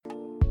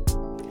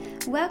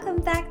Welcome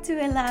back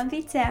to Alarm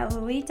Vital,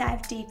 where we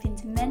dive deep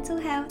into mental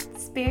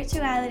health,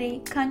 spirituality,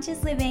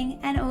 conscious living,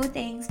 and all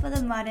things for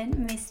the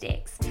modern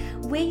mystics.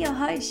 We're your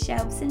hosts,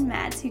 Shelbs and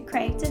Mads, who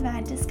crave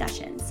divine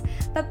discussions.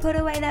 But put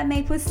away that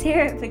maple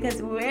syrup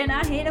because we're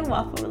not here to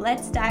waffle.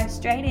 Let's dive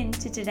straight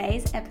into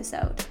today's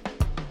episode.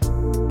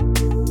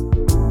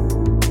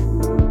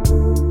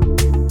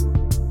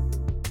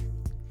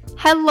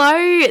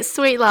 Hello,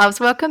 sweet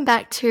loves. Welcome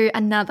back to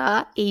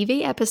another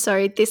Evie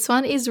episode. This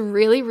one is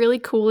really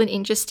cool and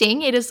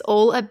interesting. It is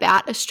all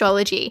about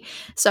astrology.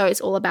 So it's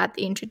all about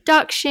the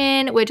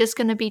introduction. We're just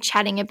going to be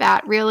chatting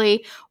about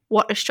really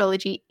what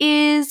astrology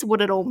is, what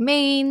it all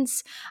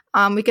means.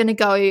 We're going to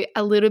go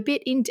a little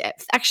bit in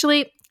depth.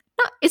 Actually,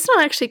 no, it's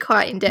not actually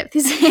quite in depth,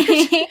 is it?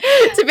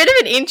 It's a bit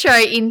of an intro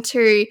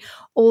into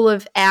all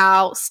of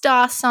our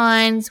star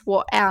signs,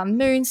 what our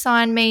moon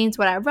sign means,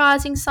 what our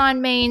rising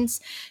sign means,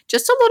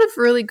 just a lot of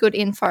really good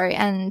info,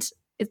 and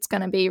it's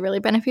going to be really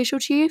beneficial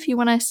to you if you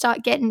want to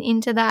start getting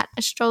into that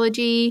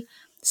astrology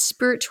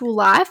spiritual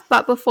life.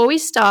 But before we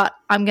start,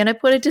 I'm going to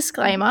put a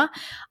disclaimer.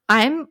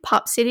 I'm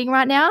pup sitting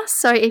right now,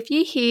 so if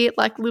you hear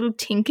like little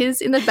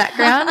tinkers in the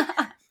background,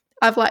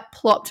 I've like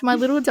plopped my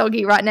little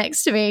doggy right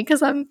next to me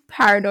because I'm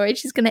paranoid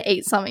she's going to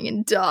eat something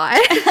and die.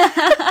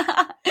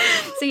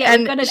 So yeah,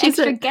 we've got an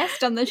extra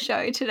guest on the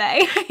show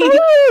today.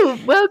 Ooh,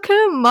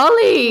 welcome,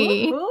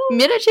 Molly. Ooh.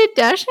 Miniature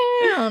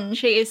Dachshund.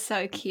 She is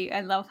so cute.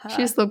 I love her. She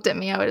just looked at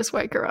me. I just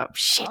woke her up.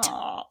 Shit.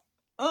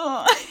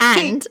 Oh.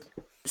 And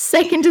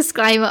second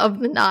disclaimer of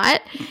the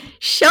night,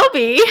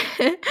 Shelby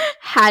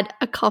had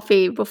a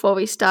coffee before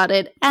we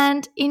started,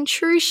 and in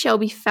true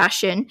Shelby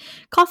fashion,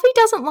 coffee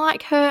doesn't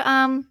like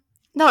her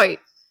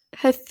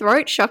her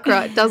throat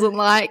chakra doesn't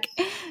like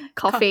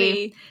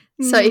coffee.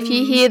 So if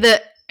you hear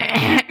that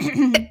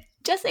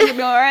just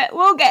ignore it.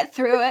 We'll get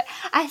through it.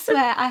 I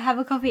swear I have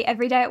a coffee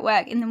every day at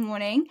work in the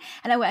morning,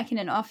 and I work in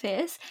an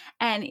office,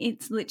 and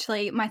it's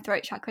literally my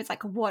throat chakra is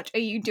like, what are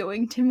you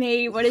doing to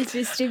me? What is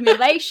this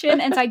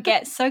stimulation? And so I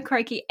get so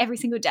croaky every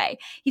single day.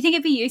 You think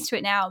I'd be used to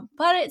it now,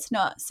 but it's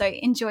not. So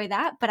enjoy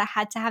that. But I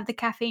had to have the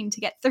caffeine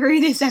to get through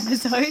this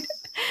episode.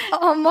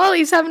 Oh,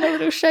 Molly's having a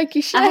little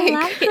shaky shake. I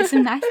like it.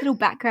 Some nice little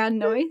background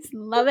noise.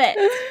 Love it.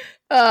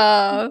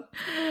 Oh,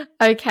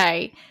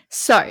 okay.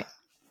 So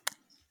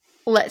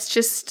let's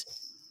just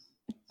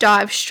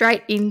dive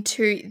straight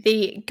into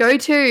the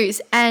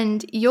go-tos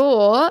and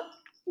your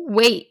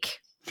week.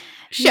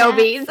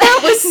 Shelby, yes. That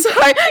was so...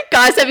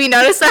 Guys, have you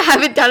noticed I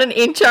haven't done an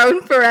intro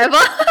in forever?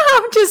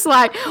 I'm just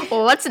like,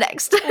 well, what's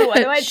next? What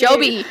do I do?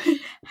 Shelby,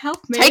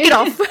 help me. Take it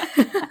off.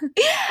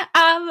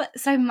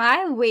 So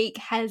my week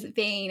has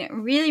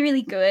been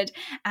really good.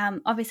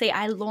 Obviously,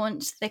 I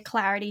launched the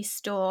Clarity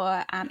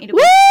store. It'll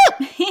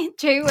be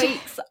 2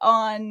 weeks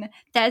on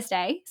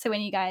Thursday. So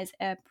when you guys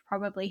are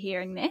probably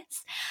hearing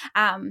this.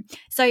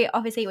 So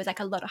obviously it was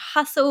like a lot of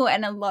hustle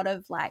and a lot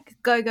of like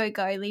go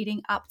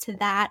leading up to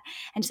that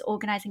and just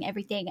organizing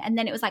everything. And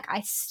then it was like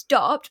I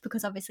stopped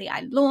because obviously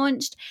I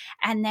launched,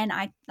 and then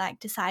I like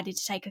decided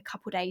to take a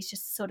couple days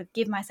just to sort of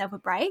give myself a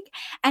break.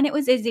 And it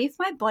was as if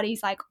my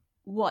body's like,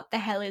 what the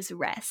hell is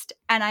rest?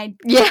 And I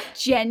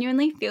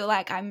genuinely feel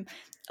like I've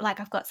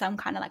got some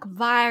kind of like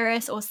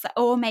virus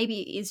or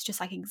maybe it is just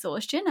like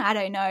exhaustion. I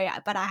don't know,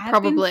 but I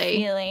have been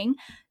feeling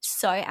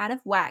so out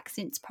of whack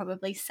since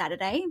probably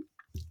Saturday,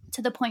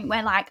 to the point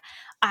where like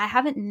I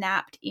haven't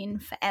napped in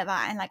forever.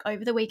 And like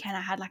over the weekend I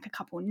had like a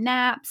couple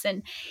naps,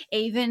 and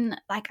even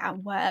like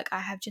at work I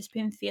have just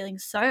been feeling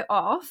so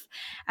off.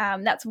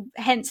 That's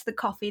hence the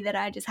coffee that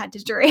I just had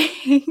to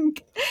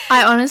drink.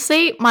 I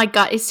honestly, my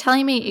gut is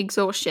telling me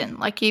exhaustion.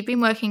 Like you've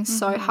been working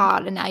so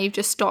hard and now you've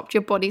just stopped.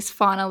 Your body's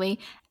finally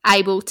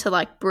able to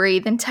like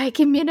breathe and take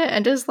a minute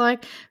and just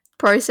like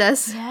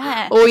process.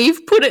 Yeah. Or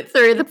you've put it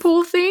through the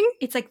pool thing.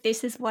 It's like,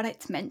 this is what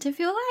it's meant to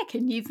feel like,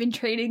 and you've been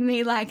treating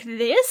me like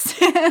this.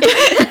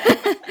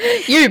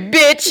 You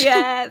bitch.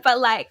 Yeah, but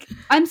like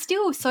I'm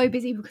still so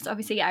busy because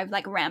obviously I've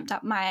like ramped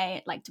up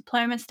my like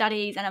diploma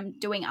studies and I'm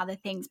doing other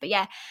things. But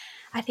yeah,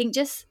 I think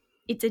just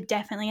it's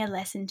definitely a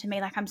lesson to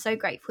me. Like I'm so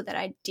grateful that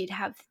I did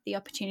have the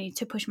opportunity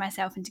to push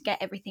myself and to get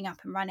everything up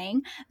and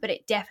running. But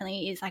it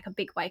definitely is like a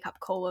big wake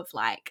up call of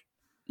like,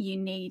 you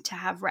need to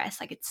have rest.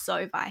 Like it's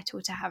so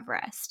vital to have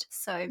rest.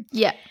 So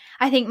yeah,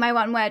 I think my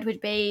one word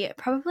would be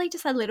probably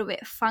just a little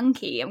bit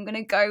funky. I'm going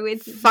to go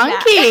with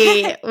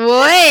funky.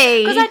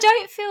 Boy. Because I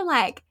don't feel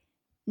like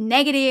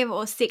negative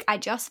or sick. I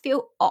just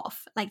feel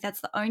off. Like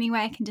that's the only way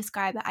I can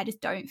describe it. I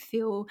just don't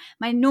feel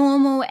my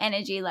normal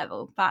energy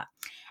level. But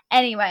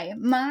anyway,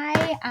 my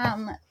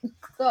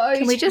go-to.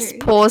 Can we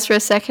just pause for a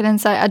second and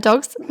say, are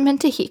dogs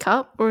meant to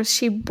hiccup or is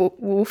she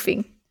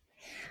woofing?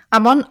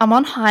 I'm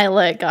on high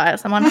alert,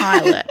 guys. I'm on high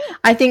alert.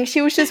 I think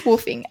she was just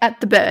woofing at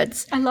the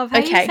birds. I love how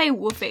you say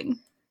woofing.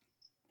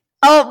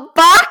 Oh,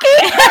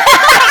 barking!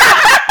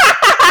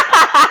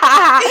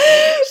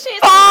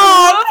 She's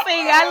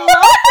woofing. I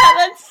love that.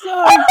 That's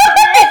so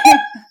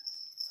cute.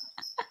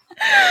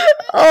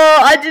 Oh,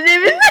 I didn't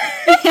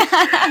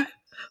even...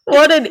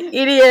 What an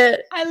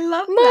idiot. I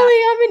love Molly,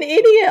 that. I'm an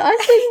idiot. I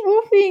said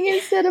woofing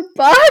instead of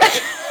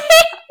barking.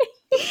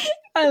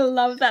 I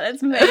love that.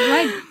 It's made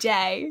my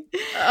day.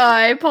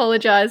 I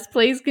apologize.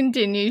 Please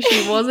continue.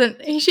 She wasn't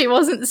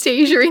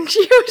seizuring.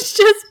 She was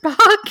just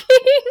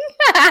barking.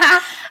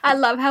 I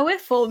love how we're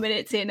 4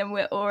 minutes in and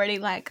we're already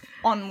like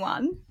on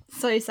one.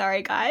 So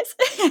sorry, guys.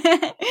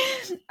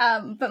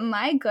 But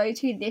my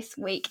go-to this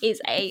week is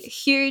a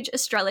huge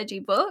astrology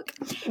book.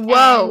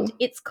 Whoa. And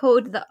it's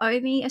called The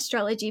Only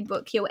Astrology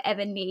Book You'll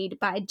Ever Need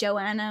by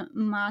Joanna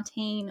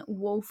Martine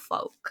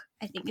Woolfolk,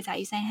 I think is how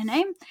you say her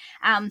name.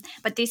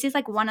 But this is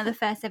like one of the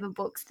first ever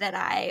books that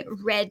I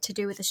read to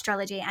do with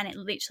astrology, and it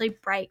literally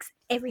breaks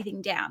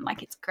everything down.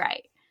 Like, it's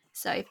great.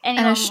 So if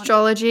anyone and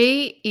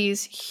astrology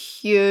is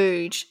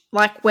huge.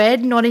 Like, we're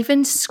not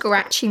even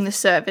scratching the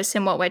surface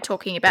in what we're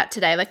talking about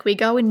today. Like, we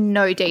go in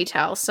no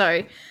detail.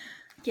 So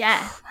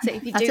yeah, so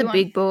if you that's do a want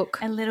big book.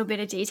 a little bit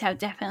of detail,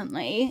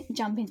 definitely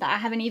jump into that. I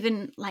haven't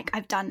even, like,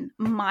 I've done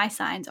my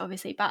signs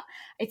obviously, but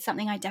it's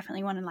something I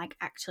definitely want to like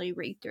actually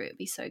read through. It'd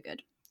be so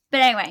good.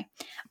 But anyway,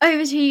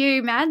 over to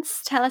you,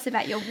 Mads. Tell us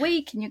about your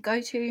week and your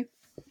go-to.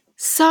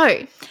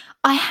 So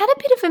I had a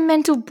bit of a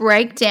mental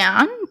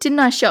breakdown, didn't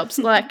I, Shops?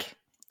 Like,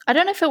 I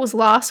don't know if it was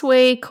last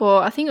week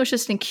or I think it was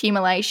just an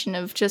accumulation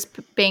of just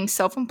being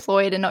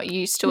self-employed and not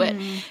used to it.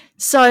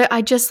 So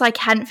I just like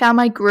hadn't found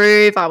my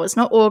groove. I was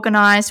not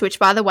organized, which,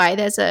 by the way,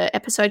 there's an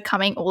episode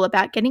coming all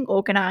about getting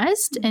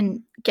organized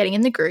and getting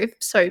in the groove.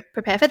 So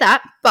prepare for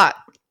that. But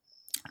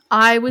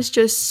I was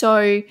just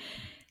so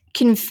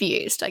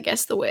confused, I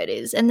guess the word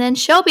is. And then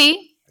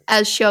Shelby,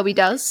 as Shelby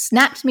does,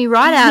 snapped me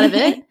right out of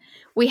it.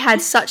 We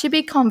had such a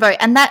big convo,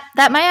 and that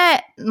may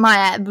I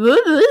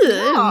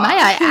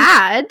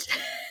add,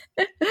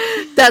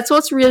 that's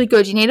what's really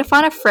good. You need to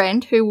find a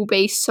friend who will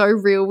be so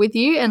real with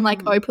you and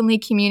like openly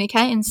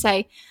communicate and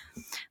say,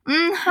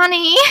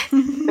 honey,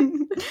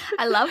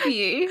 I love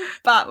you,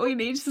 but we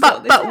need to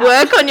sort this out.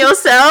 Work on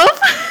yourself.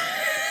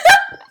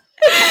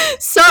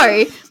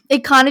 So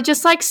it kind of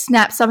just like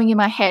snapped something in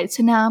my head.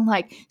 So now I'm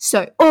like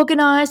so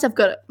organized.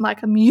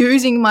 I'm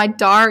using my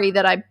diary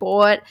that I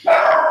bought.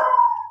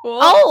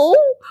 Oh,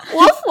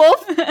 woof,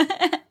 woof.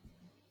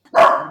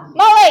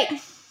 Molly.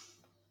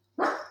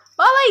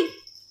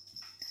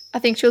 I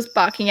think she was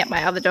barking at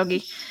my other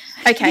doggy.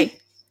 Okay.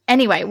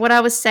 Anyway, what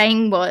I was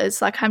saying was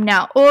like I'm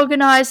now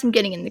organized. I'm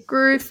getting in the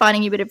groove,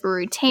 finding a bit of a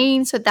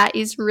routine. So that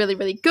is really,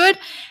 really good.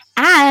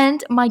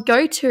 And my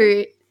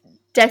go-to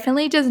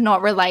definitely does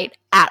not relate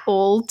at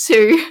all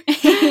to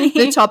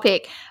the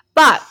topic.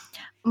 But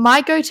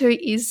my go-to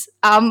is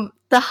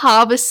the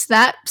Harvest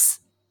Snaps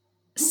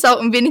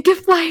salt and vinegar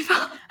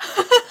flavour.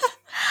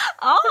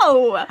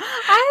 Oh,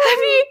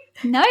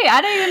 no,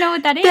 I don't even know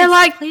what that is. They're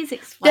like, please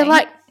explain. They're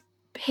like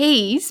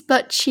peas,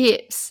 but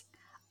chips.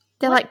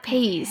 They're what like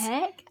peas,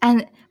 heck?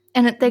 and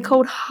they're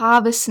called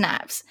Harvest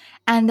Snaps,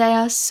 and they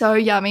are so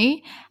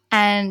yummy,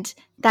 and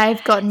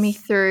they've gotten me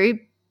through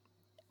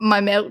my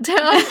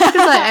meltdown because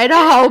I ate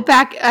a whole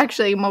pack,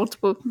 actually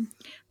multiple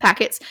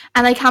packets,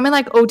 and they come in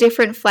like all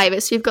different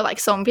flavors. So you've got like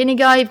salt and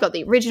vinegar, you've got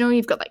the original,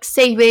 you've got like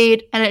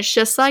seaweed, and it's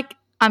just like,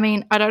 I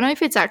mean, I don't know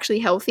if it's actually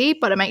healthy,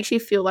 but it makes you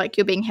feel like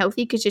you're being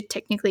healthy because you're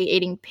technically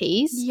eating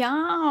peas.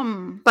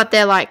 Yum. But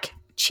they're like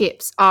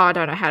chips. Oh, I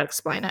don't know how to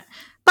explain it.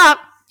 But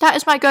that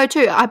is my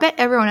go-to. I bet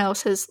everyone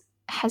else has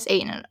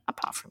eaten it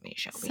apart from me,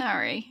 Shelby.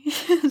 Sorry.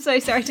 I'm so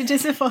sorry to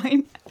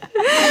disappoint.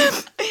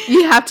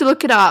 You have to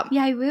look it up.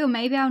 Yeah, I will.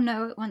 Maybe I'll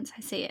know it once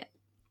I see it.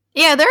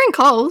 Yeah, they're in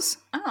Coles.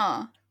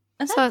 Oh.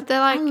 So they're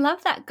like, I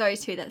love that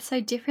go-to. That's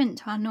so different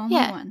to our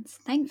normal ones.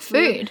 Thanks.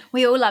 Food.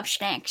 We all love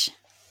snacks.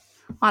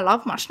 I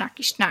love my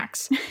snacky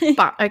snacks.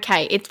 But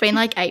okay, it's been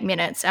like 8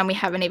 minutes and we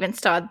haven't even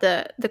started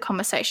the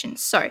conversation.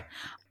 So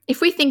if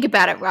we think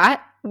about it, right,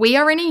 we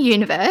are in a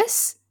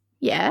universe.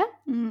 Yeah.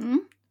 Mm-hmm.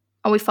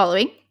 Are we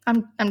following?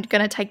 I'm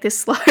going to take this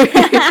slow.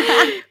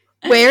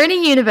 We're in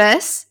a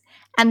universe,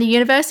 and the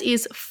universe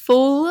is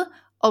full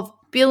of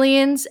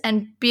billions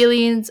and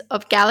billions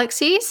of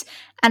galaxies.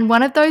 And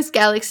one of those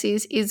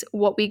galaxies is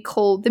what we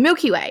call the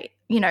Milky Way.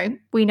 You know,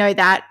 we know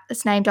that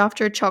it's named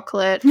after a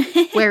chocolate.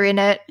 We're in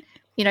it.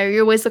 You know,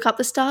 you always look up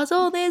the stars.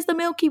 Oh, there's the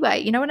Milky Way.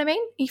 You know what I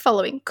mean? Are you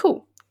following?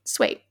 Cool.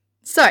 Sweet.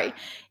 So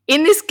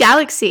in this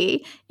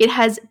galaxy, it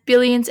has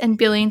billions and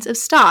billions of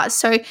stars.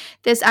 So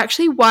there's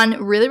actually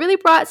one really, really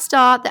bright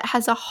star that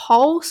has a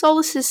whole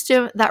solar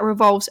system that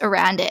revolves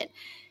around it.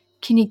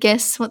 Can you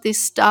guess what this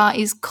star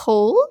is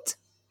called?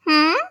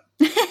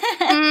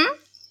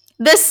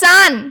 The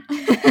sun.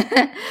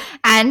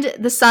 And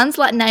the sun's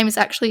Latin name is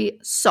actually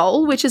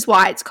Sol, which is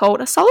why it's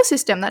called a solar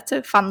system. That's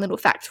a fun little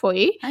fact for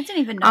you. I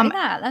didn't even know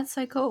that. That's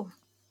so cool.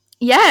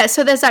 Yeah,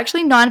 so there's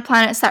actually 9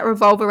 planets that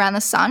revolve around the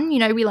sun. You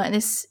know, we learned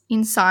this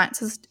in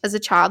science as a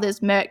child.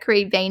 There's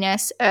Mercury,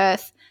 Venus,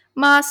 Earth,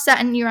 Mars,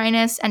 Saturn,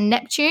 Uranus, and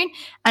Neptune,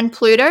 and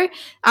Pluto.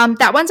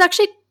 That one's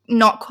actually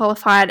not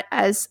qualified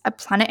as a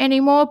planet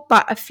anymore,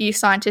 but a few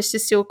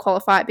scientists still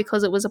qualify it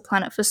because it was a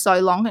planet for so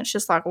long. It's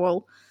just like,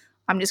 well,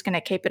 I'm just going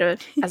to keep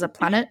it as a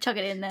planet. Chuck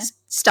it in there.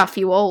 Stuff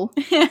you all.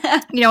 You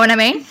know what I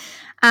mean?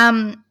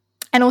 And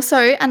also,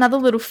 another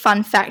little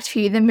fun fact for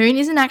you, the moon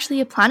isn't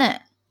actually a planet.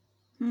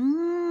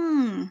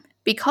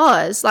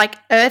 because like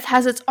Earth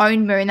has its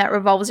own moon that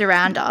revolves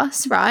around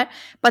us, right?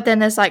 But then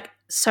there's like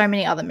so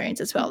many other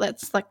moons as well.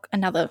 That's like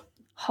another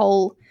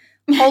whole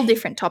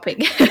different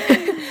topic.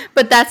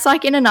 But that's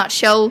like in a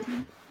nutshell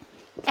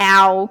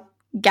our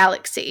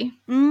galaxy,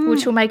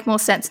 which will make more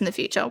sense in the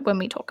future when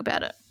we talk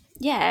about it.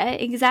 Yeah,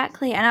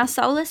 exactly. And our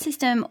solar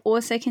system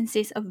also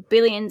consists of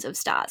billions of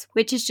stars,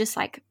 which is just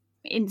like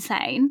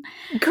insane.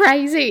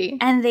 Crazy.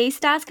 And these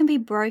stars can be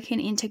broken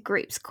into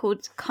groups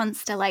called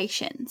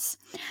constellations.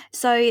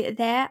 So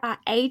there are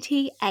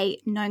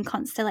 88 known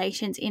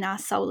constellations in our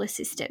solar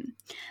system,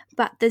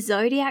 but the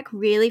zodiac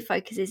really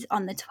focuses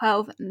on the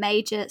 12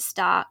 major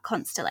star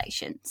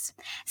constellations.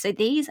 So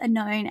these are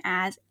known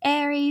as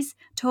Aries,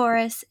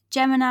 Taurus,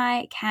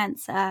 Gemini,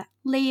 Cancer,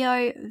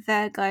 Leo,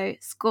 Virgo,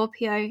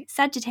 Scorpio,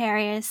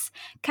 Sagittarius,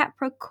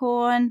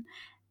 Capricorn,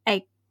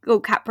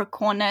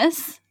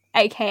 Capricornus,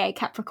 aka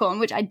Capricorn,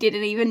 which I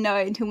didn't even know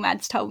until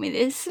Mads told me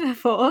this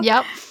before.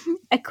 Yep.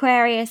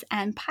 Aquarius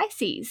and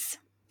Pisces.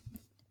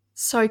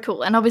 So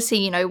cool. And obviously,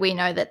 you know, we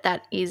know that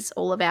that is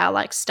all of our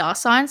like star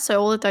signs.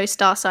 So all of those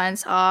star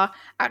signs are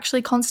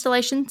actually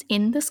constellations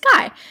in the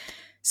sky.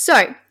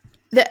 So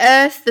the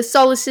Earth, the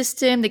solar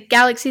system, the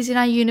galaxies in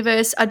our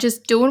universe are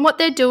just doing what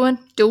they're doing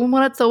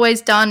what it's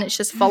always done. It's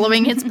just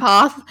following its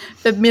path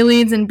for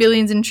millions and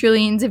billions and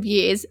trillions of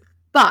years.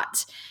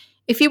 But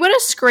if you were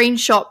to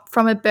screenshot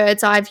from a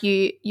bird's eye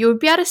view, you would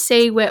be able to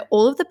see where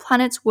all of the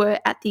planets were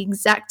at the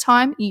exact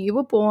time you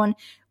were born,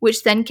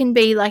 which then can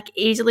be like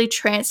easily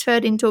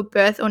transferred into a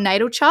birth or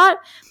natal chart.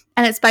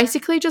 And it's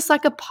basically just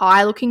like a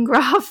pie-looking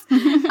graph.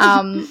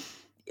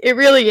 It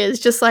really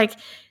is just like,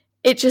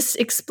 it just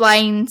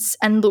explains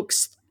and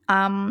looks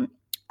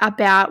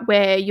about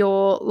where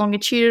your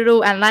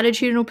longitudinal and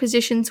latitudinal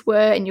positions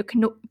were and your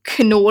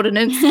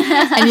coordinates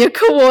and your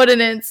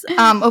coordinates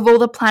of all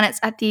the planets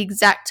at the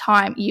exact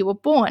time you were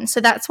born. So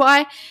that's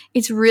why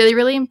it's really,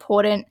 really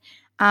important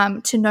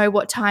to know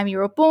what time you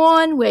were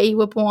born, where you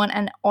were born,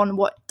 and on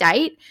what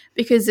date,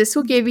 because this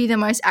will give you the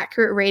most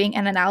accurate reading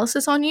and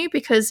analysis on you.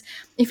 Because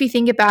if you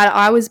think about it,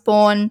 I was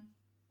born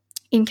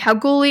in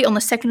Kalgoorlie on the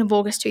 2nd of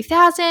August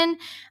 2000.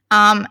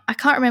 I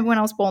can't remember when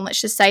I was born, let's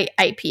just say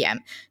 8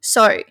 p.m.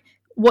 So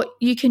what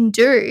you can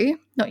do,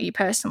 not you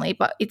personally,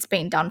 but it's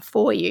been done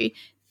for you,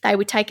 they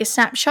would take a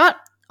snapshot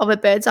of a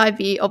bird's eye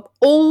view of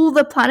all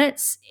the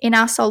planets in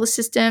our solar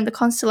system, the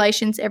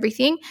constellations,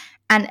 everything,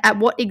 and at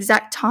what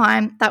exact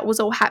time that was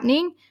all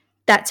happening.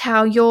 That's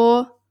how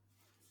your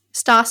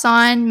star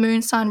sign,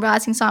 moon sign,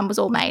 rising sign was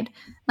all made.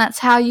 That's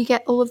how you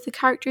get all of the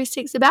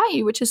characteristics about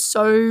you, which is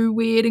so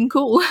weird and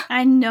cool.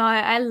 I know.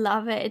 I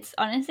love it. It's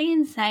honestly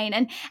insane.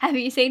 And have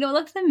you seen all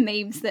of the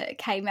memes that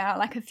came out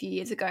like a few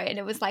years ago? And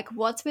it was like,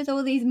 what's with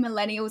all these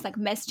millennials like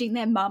messaging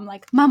their mum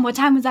like, Mum, what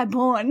time was I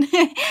born?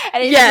 And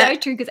it's so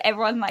true, because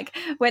everyone like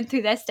went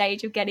through their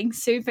stage of getting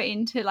super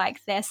into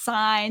like their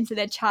signs and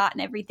their chart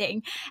and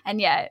everything. And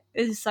yeah,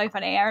 it was so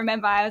funny. I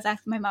remember I was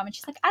asking my mum and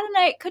she's like, I don't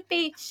know, it could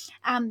be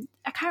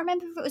I can't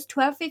remember if it was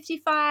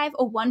 12:55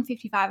 or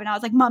 1:55, and I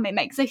was like, Mum, it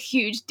makes a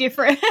huge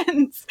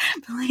difference.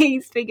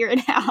 Please figure it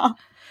out.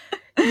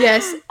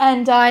 Yes,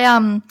 and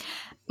I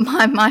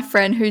my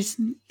friend who's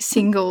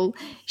single,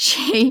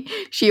 she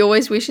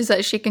always wishes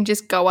that she can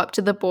just go up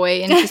to the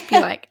boy and just be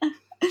like,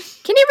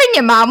 can you ring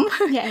your mum?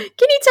 Yeah. Can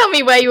you tell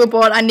me where you were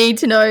born? I need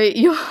to know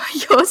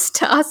your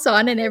star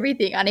sign and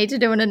everything. I need to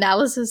do an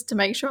analysis to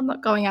make sure I'm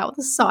not going out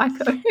with a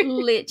psycho.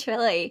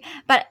 Literally.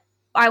 But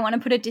I want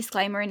to put a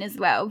disclaimer in as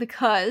well,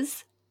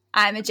 because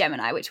I'm a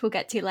Gemini, which we'll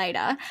get to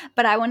later,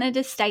 but I wanted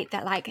to state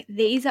that like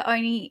these are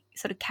only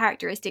sort of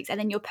characteristics, and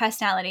then your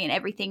personality and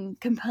everything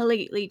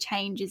completely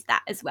changes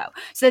that as well.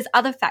 So there's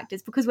other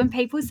factors, because when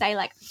people say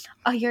like,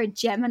 oh, you're a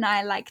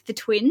Gemini, like the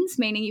twins,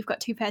 meaning you've got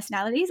two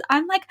personalities,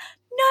 I'm like,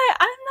 no,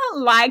 I'm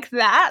not like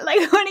that.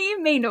 Like, what do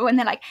you mean? Or when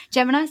they're like,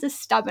 Geminis are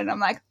stubborn, I'm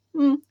like,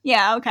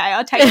 yeah, okay,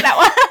 I'll take that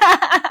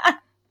one.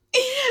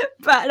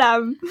 But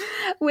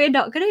we're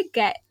not going to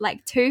get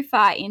like too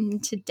far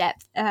into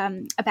depth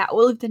about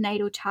all of the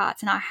natal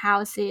charts and our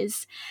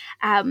houses,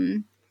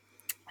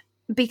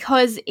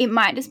 because it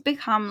might just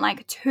become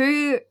like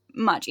too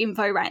much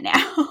info right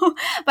now.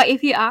 But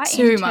if you are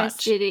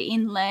interested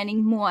in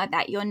learning more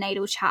about your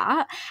natal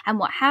chart and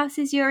what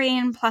houses you're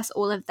in, plus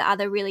all of the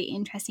other really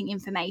interesting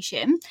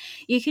information,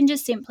 you can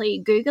just simply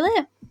Google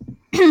it.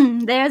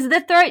 There's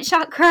the throat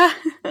chakra.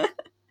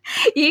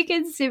 You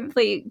can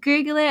simply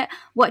Google it,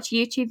 watch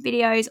YouTube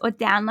videos, or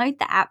download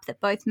the app that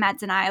both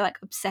Mads and I are like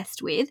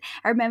obsessed with.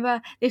 I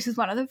remember this was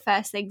one of the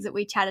first things that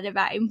we chatted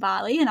about in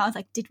Bali, and I was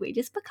like, did we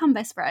just become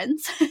best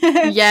friends?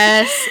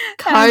 Yes,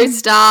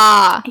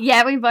 CoStar.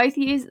 Yeah, we both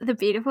use the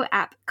beautiful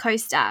app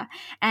CoStar,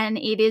 and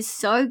it is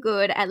so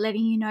good at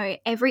letting you know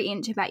every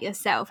inch about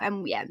yourself.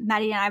 And yeah,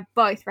 Maddie and I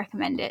both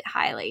recommend it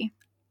highly.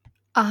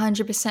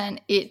 100%.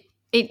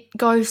 It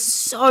goes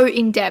so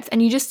in depth,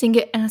 and you just think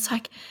it, and it's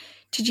like,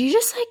 did you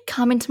just like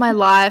come into my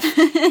life,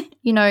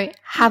 you know,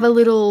 have a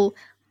little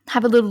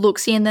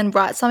look-see and then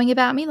write something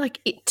about me? Like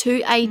it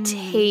to a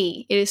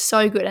T. It is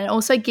so good. And it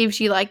also gives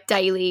you like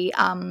daily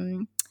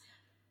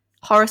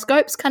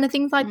horoscopes, kind of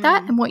things like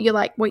that, and what you're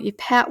like, what you're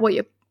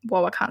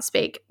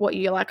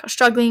like are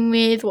struggling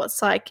with,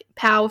 what's like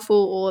powerful,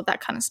 all of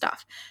that kind of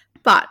stuff.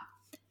 But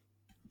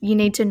you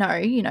need to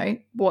know,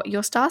 what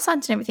your star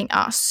signs and everything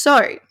are.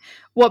 So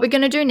what we're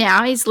going to do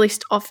now is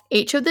list off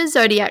each of the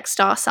zodiac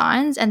star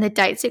signs and the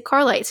dates it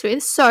correlates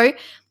with. So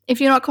if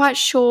you're not quite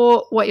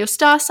sure what your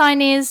star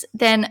sign is,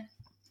 then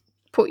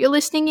put your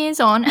listening ears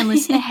on and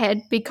listen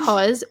ahead,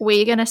 because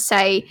we're going to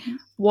say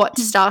what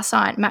star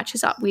sign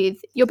matches up with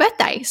your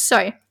birthday.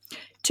 So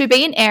to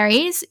be an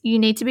Aries, you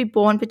need to be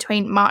born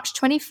between March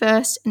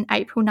 21st and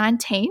April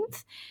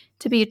 19th.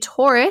 To be a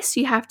Taurus,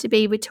 you have to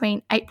be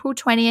between April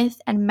 20th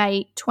and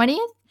May 20th.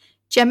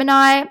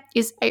 Gemini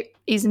is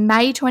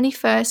May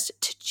 21st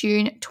to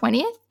June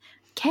 20th.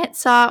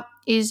 Cancer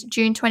is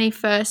June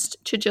 21st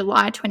to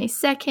July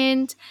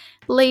 22nd.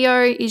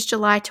 Leo is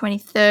July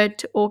 23rd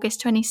to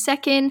August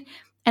 22nd.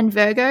 And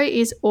Virgo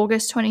is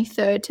August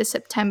 23rd to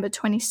September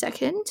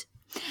 22nd.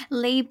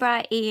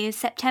 Libra is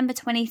September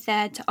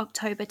 23rd to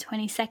October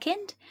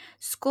 22nd.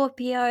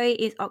 Scorpio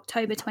is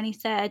October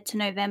 23rd to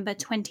November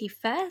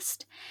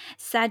 21st.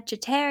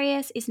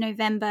 Sagittarius is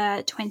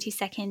November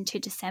 22nd to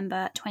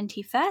December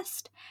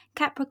 21st.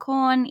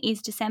 Capricorn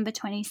is December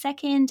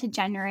 22nd to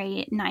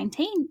January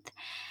 19th.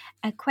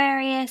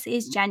 Aquarius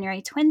is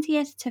January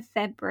 20th to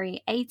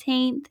February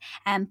 18th.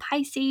 And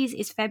Pisces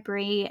is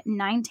February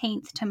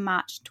 19th to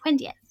March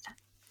 20th.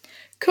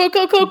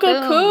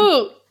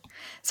 Cool.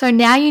 So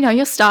now you know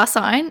your star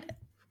sign.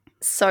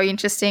 So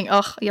interesting.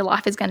 Oh, your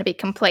life is going to be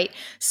complete.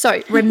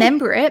 So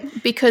remember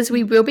it, because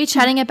we will be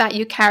chatting about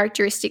your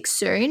characteristics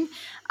soon.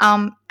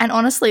 And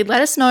honestly,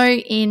 let us know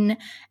in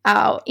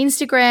our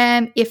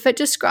Instagram if it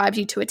describes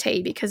you to a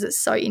T, because it's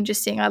so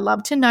interesting. I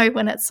love to know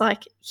when it's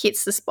like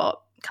hits the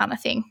spot kind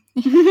of thing.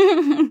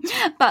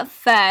 But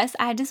first,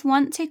 I just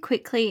want to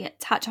quickly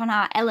touch on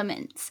our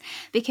elements,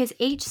 because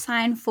each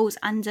sign falls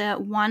under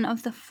one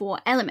of the 4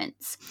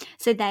 elements.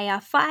 So they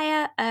are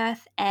fire,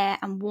 earth, air,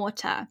 and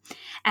water.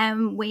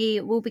 And we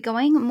will be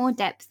going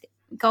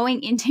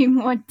into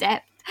more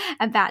depth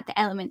about the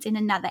elements in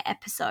another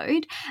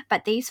episode,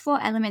 but these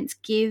 4 elements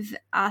give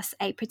us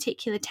a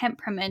particular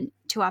temperament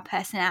to our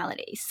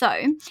personality.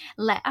 So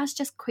let us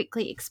just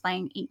quickly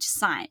explain each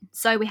sign.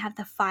 So we have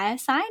the fire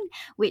sign,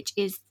 which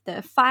is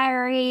the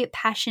fiery,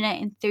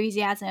 passionate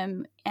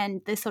enthusiasm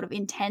and the sort of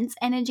intense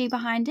energy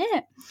behind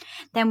it.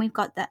 Then we've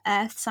got the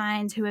earth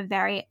signs, who are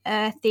very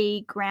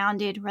earthy,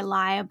 grounded,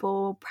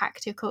 reliable,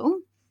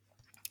 practical.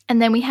 And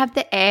then we have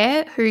the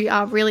air, who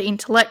are really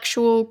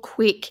intellectual,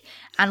 quick,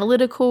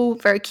 analytical,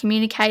 very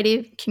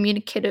communicative.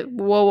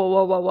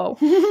 Whoa.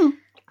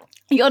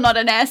 You're not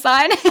an air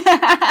sign.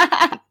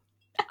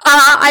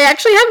 I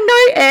actually have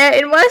no air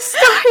in my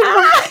sign.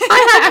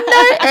 I have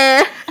no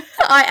air.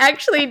 I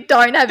actually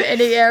don't have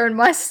any air in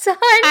my sign.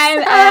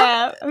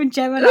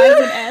 Gemini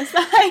is an air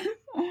sign.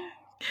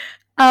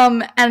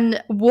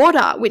 And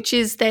water, which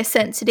is they're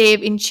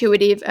sensitive,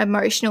 intuitive,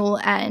 emotional,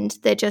 and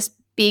they're just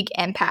big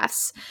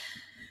empaths.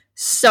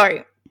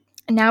 So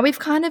now we've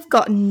kind of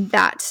gotten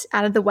that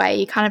out of the way.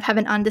 You kind of have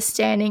an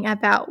understanding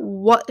about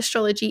what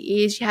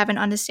astrology is. You have an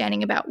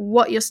understanding about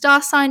what your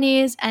star sign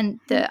is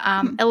and the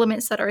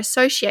elements that are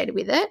associated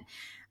with it.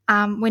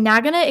 We're now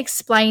going to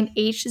explain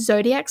each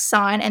zodiac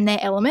sign and their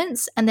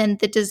elements, and then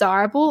the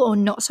desirable or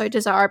not so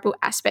desirable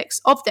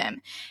aspects of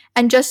them.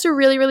 And just a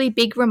really, really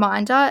big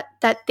reminder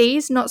that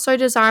these not so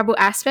desirable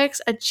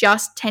aspects are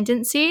just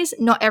tendencies.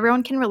 Not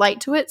everyone can relate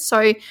to it.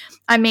 So,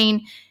 I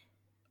mean,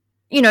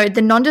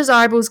 the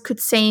non-desirables could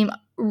seem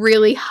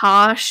really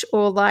harsh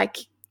or like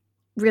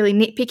really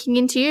nitpicking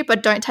into you,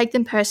 but don't take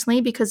them personally,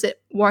 because it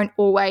won't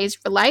always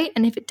relate.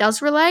 And if it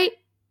does relate,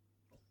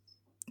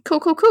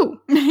 cool.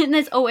 And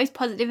there's always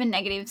positive and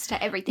negatives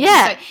to everything.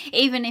 Yeah. So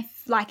even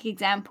if, like,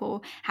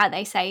 example, how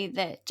they say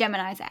that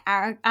Geminis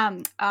are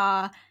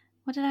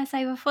what did I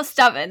say before?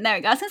 Stubborn. There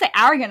we go. I was going to say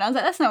arrogant. I was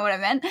like, that's not what I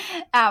meant.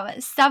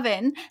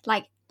 Stubborn,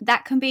 like,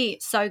 that can be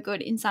so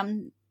good in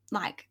some,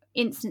 like,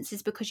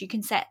 instances, because you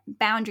can set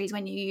boundaries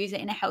when you use it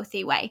in a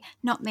healthy way.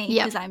 Not me,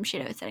 because I'm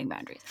shit at setting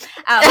boundaries.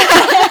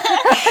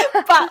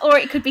 Or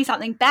it could be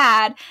something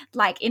bad,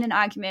 like in an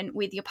argument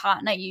with your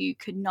partner, you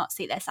could not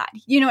see their side.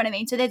 You know what I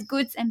mean? So there's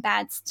goods and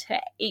bads to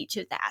each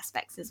of the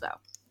aspects as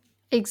well.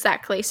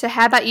 Exactly. So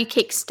how about you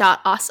kickstart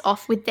us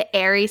off with the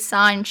Aries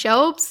sign,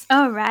 Shelbs?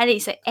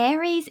 Alrighty. So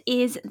Aries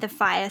is the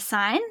fire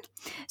sign.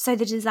 So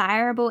the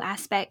desirable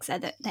aspects are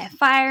that they're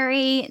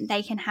fiery.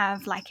 They can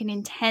have like an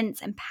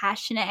intense and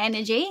passionate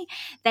energy.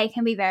 They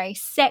can be very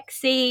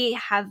sexy,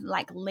 have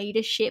like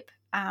leadership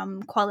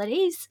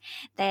qualities.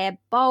 They're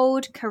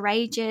bold,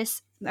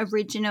 courageous,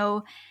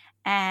 original,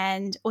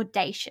 and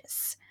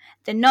audacious.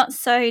 The not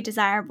so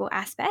desirable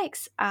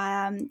aspects,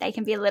 they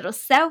can be a little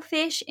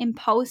selfish,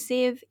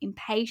 impulsive,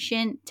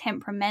 impatient,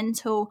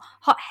 temperamental,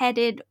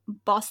 hot-headed,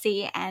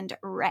 bossy, and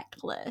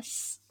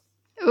reckless.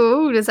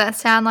 Ooh, does that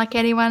sound like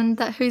anyone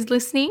who's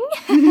listening?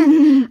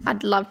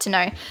 I'd love to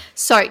know.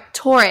 So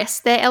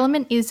Taurus, their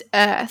element is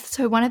earth.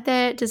 So one of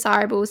their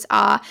desirables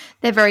are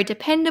they're very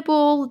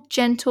dependable,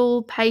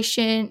 gentle,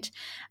 patient,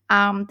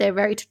 They're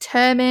very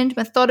determined,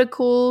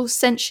 methodical,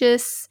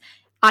 sensuous,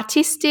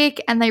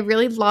 artistic, and they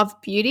really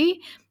love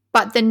beauty.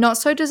 But the not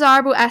so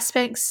desirable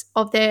aspects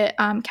of their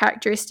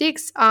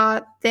characteristics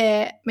are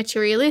they're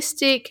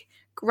materialistic,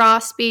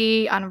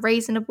 graspy,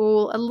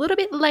 unreasonable, a little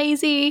bit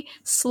lazy,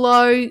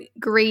 slow,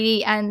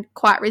 greedy, and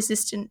quite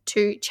resistant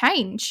to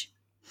change.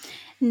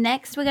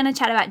 Next, we're going to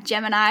chat about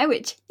Gemini,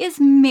 which is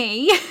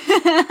me.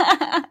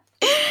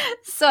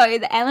 So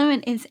the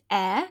element is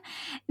air.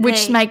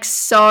 Which makes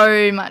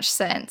so much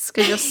sense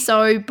because you're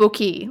so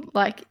booky,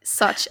 like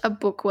such a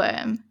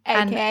bookworm.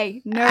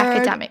 Okay, and nerd.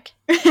 Academic.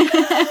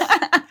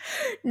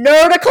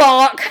 Nerd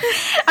o'clock.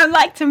 I'm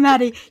like to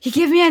Maddie, you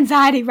give me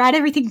anxiety, write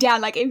everything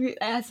down. Like,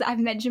 as I've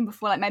mentioned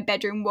before, like my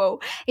bedroom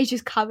wall is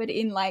just covered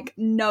in like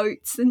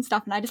notes and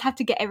stuff, and I just have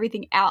to get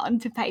everything out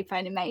onto paper,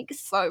 and it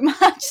makes so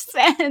much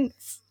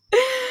sense.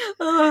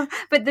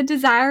 But the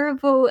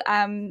desirable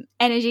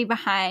energy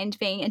behind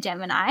being a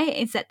Gemini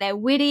is that they're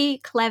witty,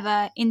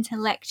 clever,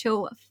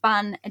 intellectual,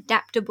 fun,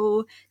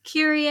 adaptable,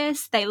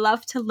 curious. They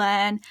love to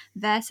learn,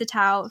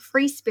 versatile,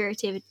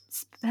 free-spirited,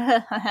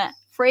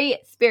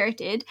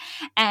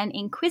 and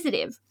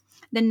inquisitive.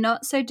 The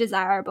not so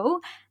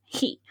desirable,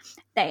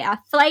 they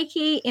are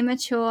flaky,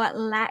 immature,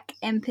 lack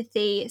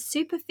empathy,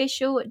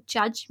 superficial,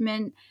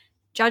 judgmental,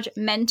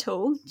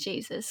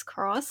 Jesus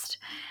Christ,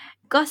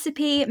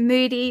 gossipy,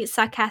 moody,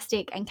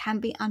 sarcastic, and can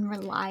be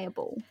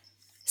unreliable.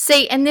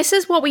 See, and this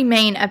is what we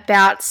mean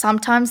about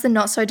sometimes the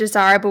not so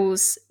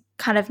desirables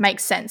kind of make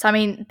sense. I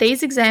mean,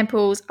 these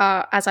examples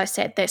are, as I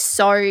said, they're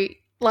so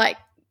like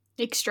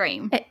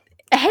extreme.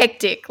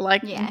 Hectic.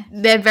 Like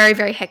they're very,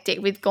 very hectic.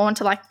 We've gone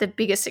to like the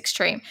biggest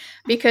extreme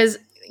because,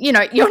 you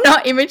know, you're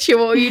not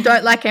immature, you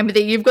don't lack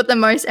empathy. You've got the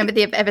most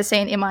empathy I've ever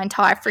seen in my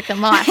entire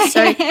freaking life.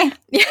 So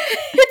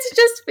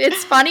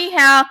it's funny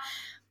how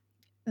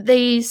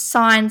these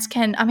signs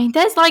can, I mean,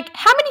 there's like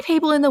how many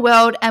people in the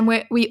world and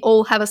we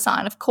all have a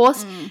sign. Of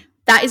course,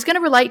 that is going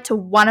to relate to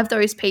one of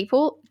those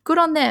people. Good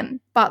on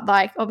them. But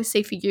like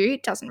obviously for you,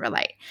 it doesn't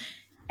relate.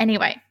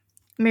 Anyway,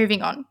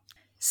 moving on.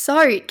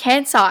 So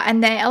Cancer,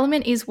 and their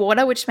element is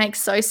water, which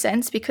makes so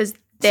sense because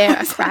they're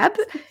a crab.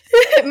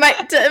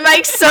 It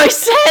makes so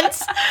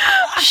sense.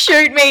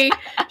 Shoot me,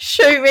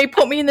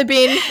 put me in the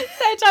bin.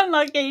 Such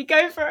unlucky,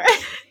 go for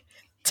it.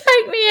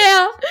 Take me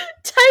out.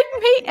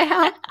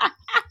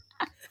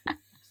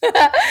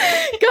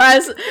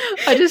 Guys,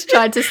 I just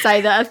tried to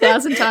say that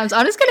 1,000 times.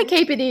 I'm just going to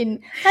keep it in.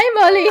 Hey,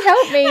 Molly,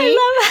 help me. I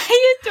love how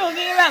you're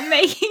talking about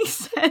making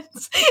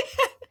sense.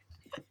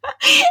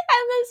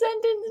 And the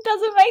sentence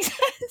doesn't make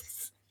sense.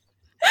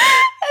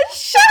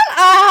 Shut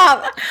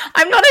up.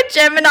 I'm not a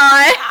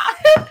Gemini.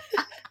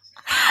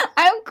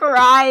 I'm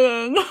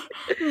crying.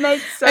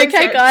 Makes so okay,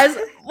 sense. guys,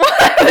 what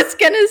I was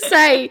going to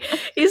say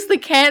is the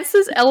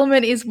Cancer's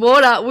element is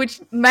water,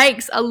 which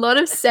makes a lot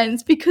of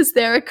sense because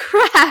they're a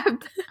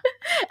crab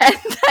and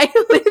they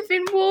live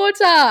in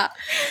water.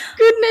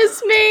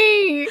 Goodness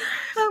me.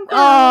 I'm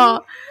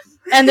crying.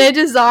 And their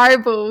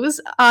desirables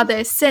are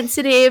they're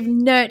sensitive,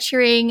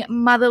 nurturing,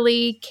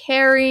 motherly,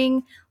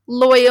 caring,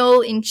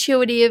 loyal,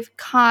 intuitive,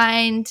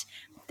 kind.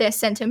 They're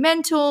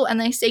sentimental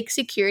and they seek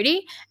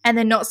security. And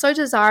their not so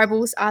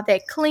desirables are they're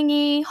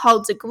clingy,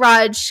 holds a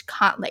grudge,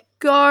 can't let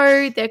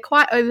go. They're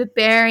quite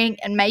overbearing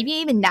and maybe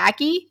even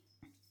naggy.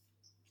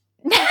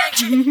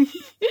 Naggy.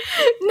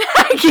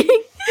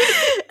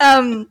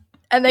 And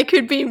they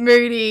could be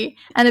moody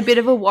and a bit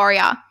of a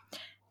warrior.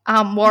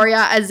 Warrior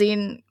as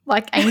in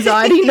like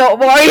anxiety, not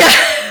warrior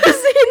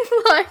as in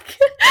like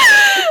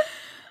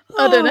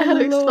I don't know how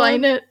to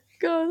explain it.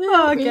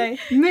 God, okay,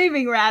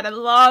 moving right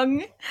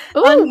along.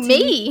 Oh,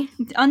 me.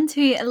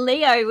 Onto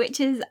Leo,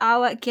 which is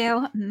our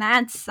girl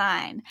mad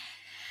sign.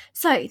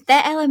 So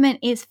their element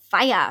is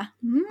fire,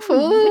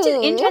 which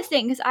is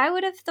interesting because I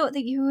would have thought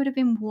that you would have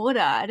been water.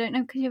 I don't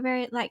know because you're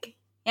very like.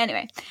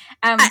 Anyway, is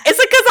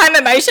it because I'm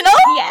emotional?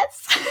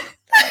 Yes.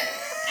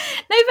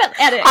 No, but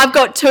I don't.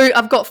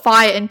 I've got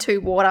fire and 2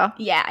 water.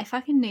 Yeah, I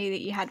fucking knew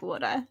that you had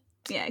water.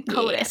 Yeah,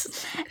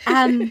 coldest.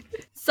 Yes.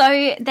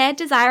 So their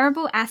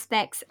desirable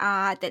aspects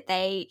are that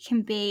they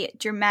can be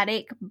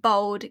dramatic,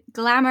 bold,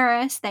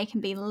 glamorous. They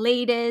can be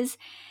leaders.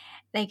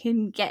 They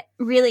can get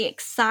really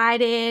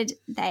excited.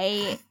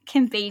 They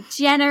can be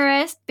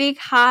generous,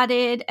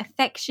 big-hearted,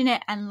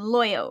 affectionate, and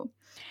loyal.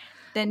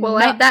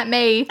 Ain't that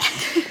me?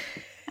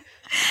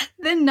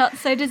 The not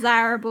so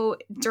desirable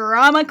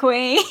drama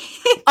queen.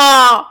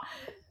 Oh,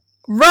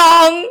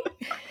 wrong.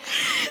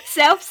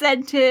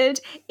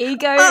 Self-centered,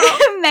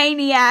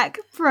 egomaniac,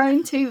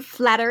 prone to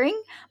flattering,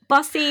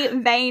 bossy,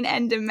 vain,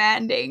 and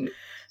demanding.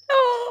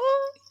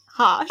 Oh,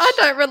 harsh. I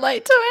don't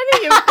relate to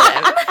any of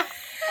them.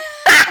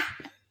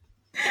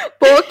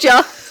 Borked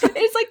ya.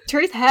 It's like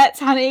truth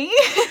hurts, honey.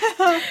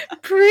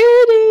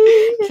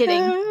 Pretty.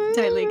 Kidding.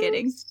 Totally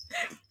kidding.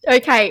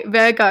 Okay,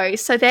 Virgo.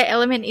 So their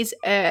element is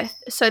earth.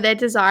 So their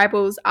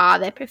desirables are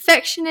they're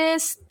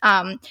perfectionist,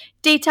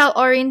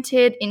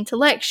 detail-oriented,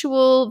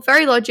 intellectual,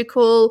 very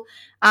logical,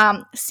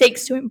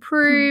 seeks to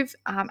improve,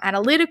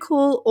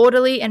 analytical,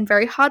 orderly, and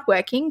very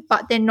hardworking.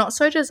 But their not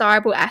so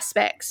desirable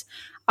aspects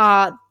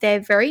are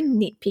they're very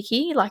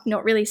nitpicky, like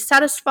not really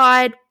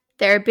satisfied.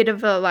 They're a bit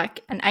of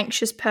an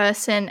anxious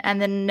person, and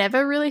they're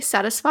never really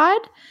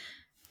satisfied,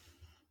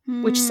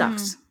 which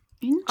sucks.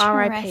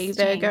 R.I.P.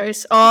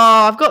 Virgos.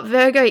 Oh, I've got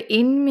Virgo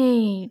in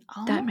me.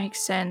 Oh. That makes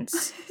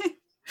sense.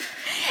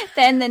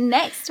 Then the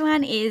next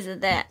one is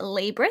the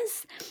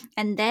Libras,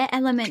 and their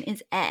element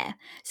is air.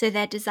 So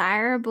their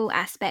desirable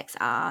aspects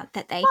are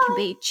that they can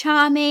be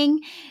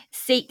charming,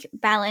 seek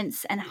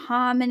balance and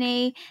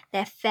harmony.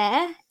 They're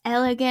fair,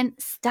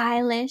 elegant,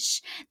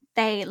 stylish.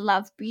 They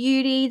love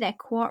beauty. They're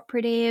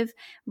cooperative,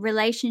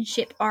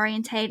 relationship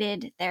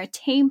orientated. They're a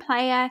team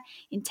player,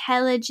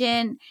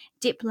 intelligent,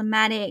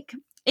 diplomatic,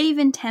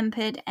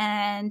 even-tempered,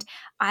 and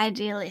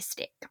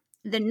idealistic.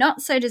 The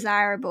not so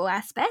desirable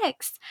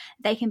aspects,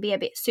 they can be a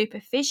bit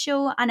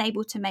superficial,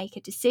 unable to make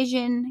a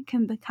decision,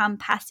 can become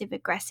passive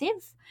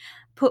aggressive,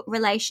 put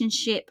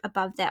relationship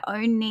above their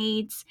own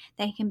needs.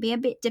 They can be a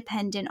bit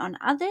dependent on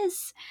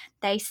others.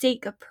 They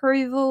seek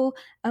approval,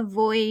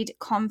 avoid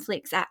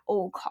conflicts at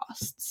all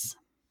costs.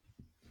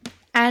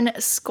 And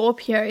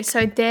Scorpio,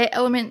 so their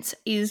element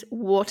is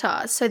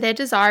water. So their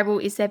desirable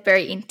is they're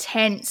very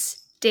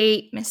intense,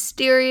 deep,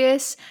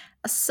 mysterious,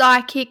 a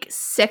psychic,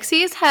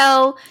 sexy as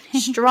hell,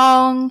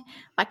 strong,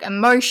 like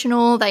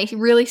emotional. They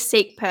really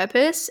seek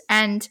purpose,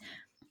 and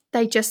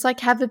they just like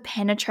have a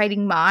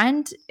penetrating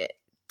mind.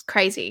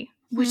 Crazy,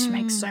 which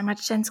makes so much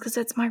sense because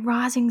it's my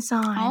rising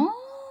sign.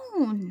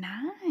 Oh,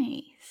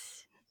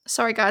 nice.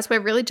 Sorry, guys,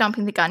 we're really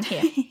jumping the gun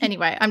here.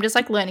 Anyway, I'm just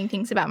like learning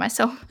things about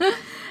myself.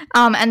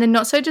 And the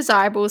not so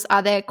desirables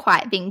are they're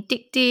quite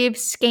vindictive,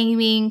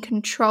 scheming,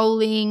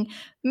 controlling,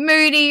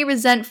 moody,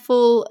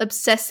 resentful,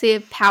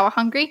 obsessive, power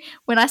hungry.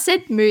 When I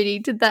said moody,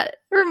 did that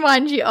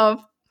remind you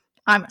of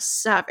I'm a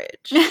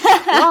savage,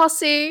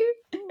 classy,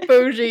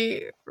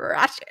 bougie,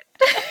 ratchet?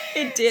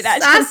 It did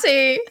actually.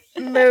 Sassy,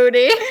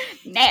 moody,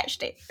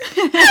 nasty.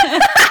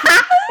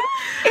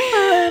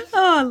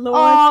 Oh, Lord.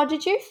 Oh,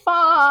 did you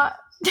fart?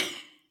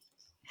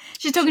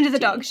 She's talking to the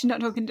dog. She's not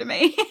talking to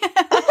me.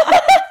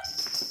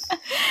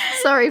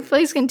 Sorry,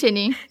 please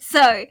continue.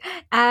 So,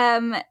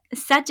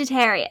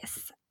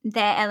 Sagittarius,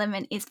 their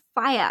element is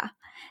fire.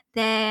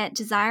 Their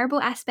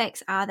desirable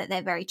aspects are that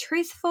they're very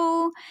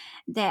truthful,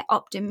 they're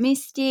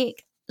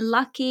optimistic,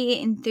 lucky,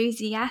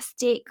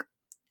 enthusiastic.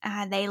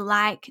 They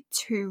like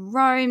to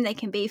roam. They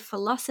can be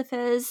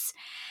philosophers.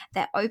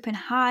 They're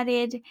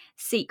open-hearted,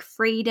 seek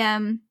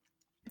freedom.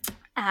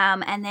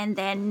 And then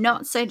they're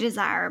not so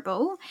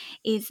desirable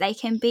is they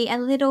can be a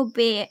little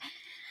bit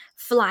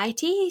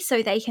flighty,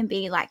 so they can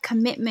be like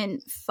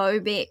commitment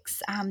phobics.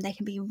 They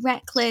can be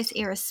reckless,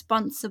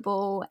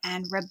 irresponsible,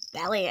 and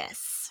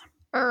rebellious.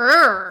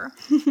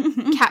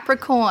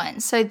 Capricorn,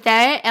 so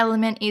their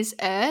element is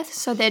earth,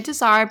 so their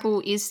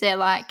desirable is they're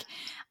like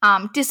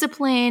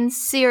disciplined,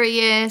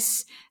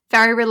 serious,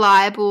 very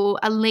reliable,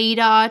 a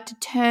leader,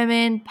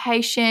 determined,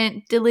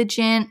 patient,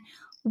 diligent,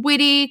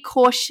 witty,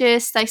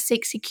 cautious. They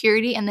seek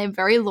security and they're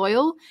very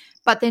loyal.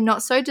 But they're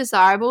not so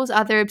desirables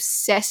are they're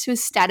obsessed with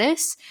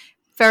status,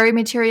 very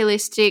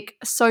materialistic,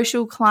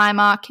 social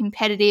climber,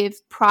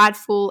 competitive,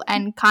 prideful,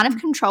 and kind of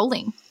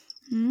controlling.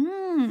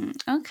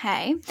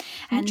 Okay.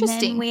 And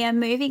then we are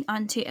moving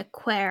on to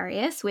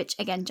Aquarius, which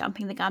again,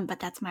 jumping the gun, but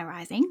that's my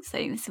rising. So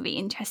this will be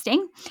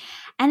interesting.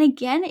 And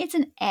again, it's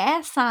an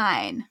air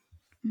sign.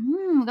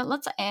 We've got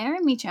lots of air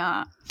in my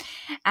chart.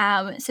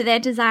 So their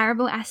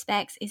desirable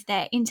aspects is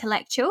they're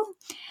intellectual.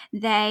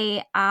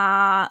 They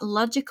are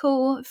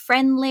logical,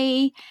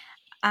 friendly,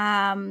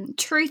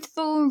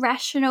 truthful,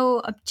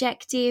 rational,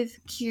 objective,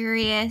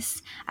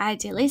 curious,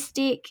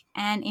 idealistic,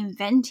 and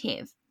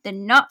inventive. The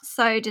not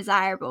so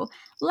desirable,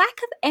 lack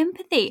of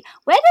empathy.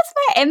 Where does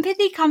my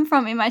empathy come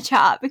from in my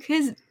chart?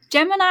 Because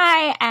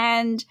Gemini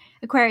and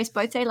Aquarius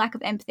both say lack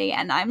of empathy,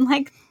 and I'm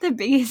like the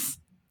biggest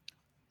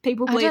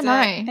people pleaser,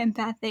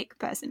 empathic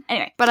person.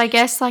 Anyway. But I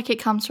guess like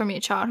it comes from your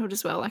childhood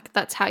as well. Like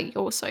that's how you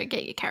also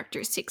get your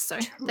characteristics. So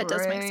True. That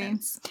does make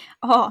sense.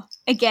 Oh,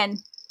 again,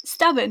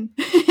 stubborn.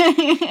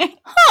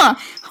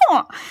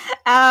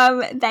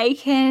 They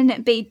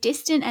can be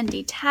distant and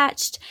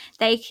detached.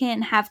 They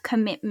can have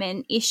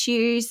commitment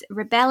issues,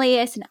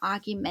 rebellious and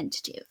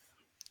argumentative.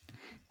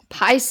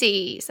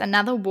 Pisces,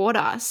 another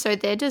water. So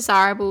their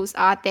desirables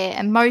are they're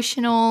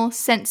emotional,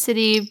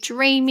 sensitive,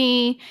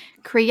 dreamy,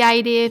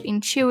 creative,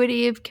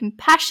 intuitive,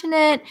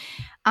 compassionate,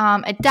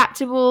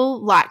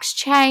 adaptable, likes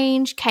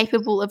change,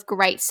 capable of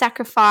great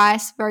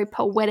sacrifice, very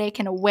poetic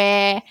and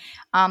aware.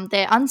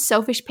 They're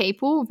unselfish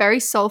people, very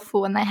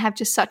soulful, and they have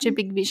just such a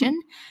big vision.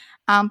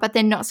 But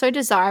they're not so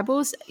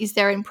desirables is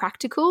they're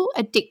impractical,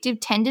 addictive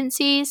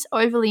tendencies,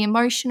 overly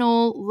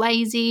emotional,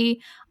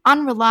 lazy,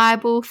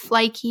 unreliable,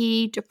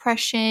 flaky,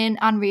 depression,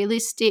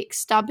 unrealistic,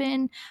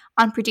 stubborn,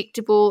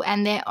 unpredictable,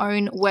 and their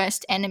own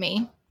worst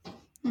enemy.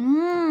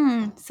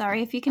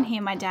 Sorry if you can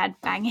hear my dad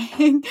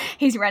banging.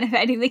 He's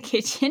renovating the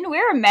kitchen.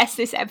 We're a mess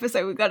this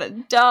episode. We've got a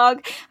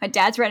dog. My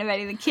dad's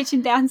renovating the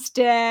kitchen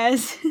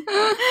downstairs.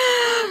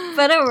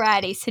 But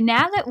alrighty, so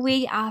now that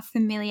we are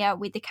familiar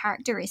with the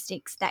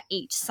characteristics that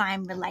each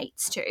sign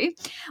relates to,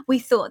 we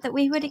thought that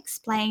we would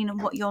explain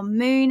what your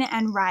moon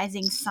and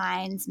rising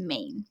signs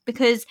mean,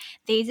 because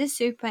these are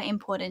super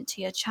important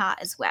to your chart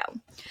as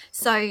well.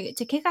 So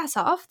to kick us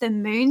off, the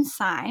moon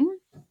sign.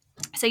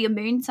 So your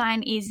moon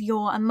sign is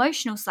your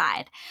emotional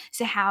side,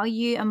 so how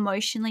you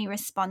emotionally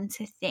respond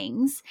to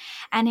things,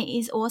 and it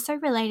is also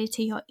related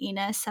to your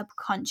inner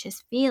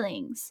subconscious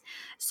feelings.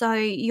 So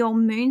your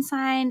moon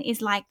sign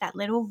is like that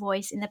little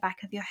voice in the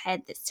back of your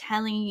head that's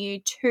telling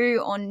you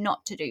to or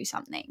not to do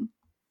something.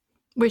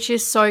 Which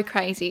is so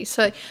crazy.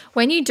 So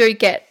when you do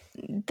get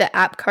the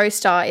app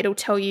CoStar, it'll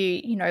tell you,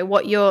 you know,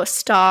 what your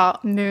star,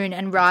 moon,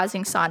 and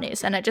rising sign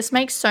is. And it just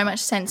makes so much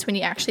sense when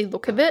you actually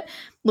look at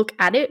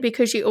it,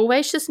 because you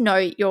always just know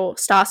your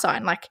star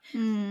sign. Like,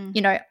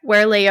 you know,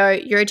 we're a Leo,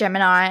 you're a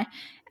Gemini,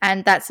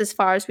 and that's as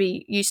far as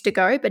we used to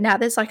go. But now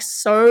there's like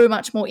so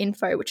much more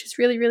info, which is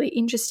really, really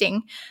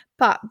interesting.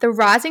 But the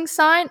rising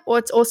sign, or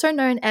it's also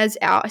known as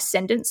our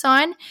ascendant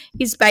sign,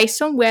 is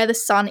based on where the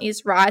sun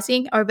is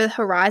rising over the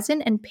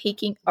horizon and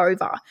peaking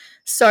over.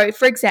 So,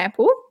 for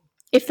example,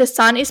 if the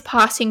sun is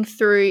passing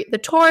through the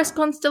Taurus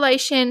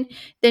constellation,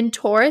 then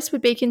Taurus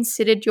would be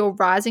considered your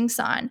rising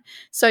sign.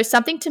 So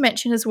something to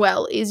mention as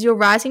well is your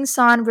rising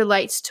sign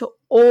relates to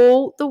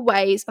all the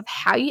ways of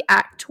how you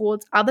act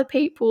towards other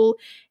people,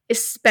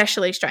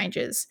 especially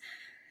strangers.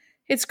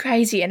 It's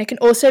crazy. And it can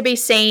also be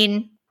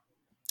seen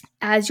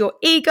as your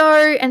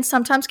ego, and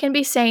sometimes can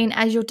be seen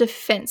as your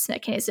defense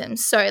mechanism.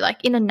 So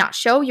like in a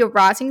nutshell, your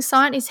rising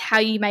sign is how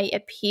you may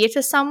appear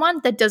to someone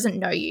that doesn't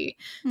know you.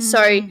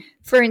 So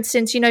for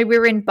instance, you know, we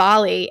were in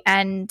Bali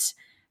and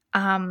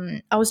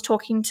I was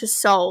talking to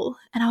Sol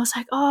and I was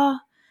like, oh,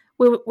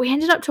 we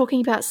ended up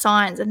talking about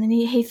signs, and then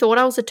he thought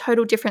I was a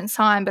total different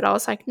sign, but I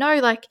was like, no,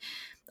 like,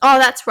 oh,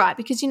 that's right,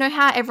 because you know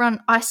how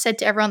I said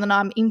to everyone that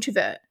I'm an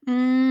introvert,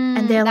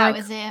 and they're that like,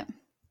 was it.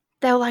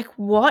 They were like,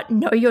 what?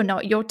 No, you're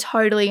not. You're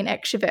totally an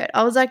extrovert.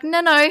 I was like,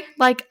 no,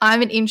 like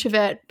I'm an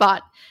introvert,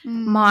 but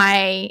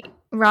my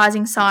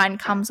rising sign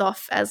comes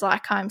off as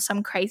like I'm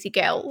some crazy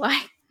girl.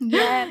 Like,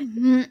 yeah,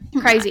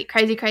 crazy.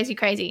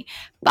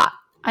 But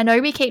I know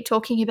we keep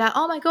talking about,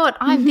 oh my God,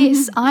 I'm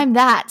this, I'm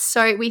that.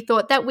 So we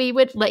thought that we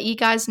would let you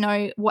guys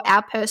know what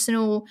our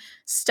personal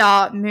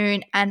star,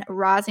 moon, and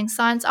rising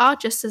signs are,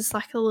 just as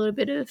like a little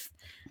bit of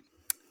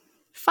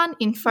fun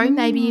info.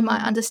 Maybe you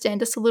might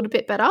understand us a little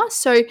bit better.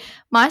 So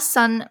my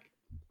sun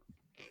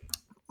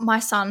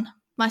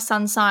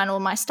sign, or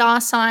my star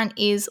sign,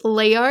 is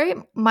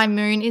Leo. My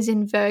moon is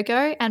in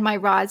Virgo and my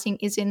rising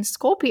is in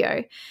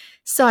Scorpio.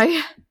 So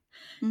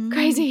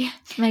crazy.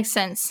 Makes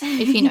sense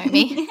if you know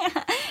me.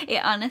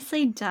 It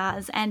honestly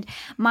does. And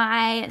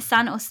my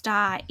sun or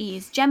star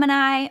is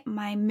Gemini.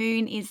 My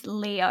moon is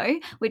Leo,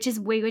 which is,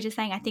 we were just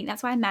saying, I think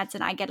that's why Mads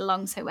and I get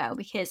along so well,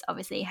 because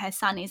obviously her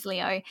sun is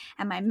Leo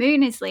and my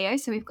moon is Leo.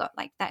 So we've got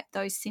like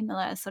those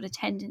similar sort of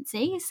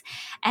tendencies.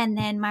 And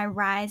then my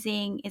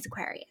rising is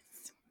Aquarius.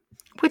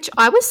 Which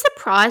I was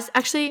surprised.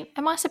 Actually,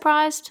 am I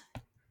surprised?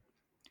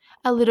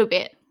 A little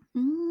bit.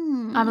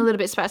 I'm a little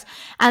bit surprised.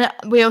 And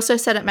we also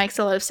said it makes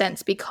a lot of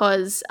sense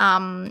because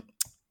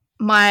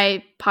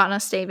my partner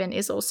Stephen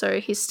is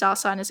also, his star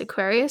sign is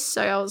Aquarius.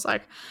 So I was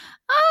like,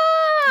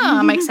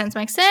 makes sense.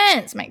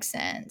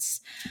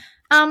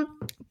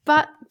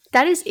 But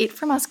that is it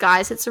from us,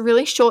 guys. It's a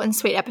really short and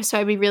sweet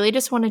episode. We really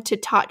just wanted to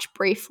touch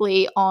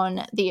briefly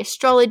on the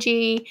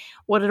astrology,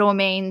 what it all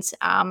means,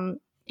 and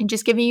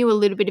just giving you a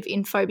little bit of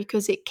info,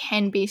 because it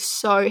can be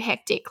so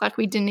hectic. Like,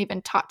 we didn't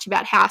even touch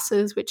about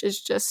houses, which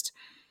is just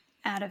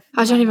out of,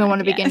 I don't even want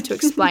to begin to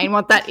explain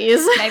what that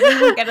is. Maybe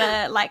we'll get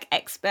a like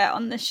expert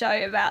on the show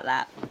about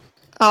that.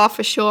 Oh,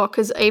 for sure.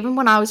 Because even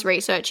when I was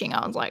researching,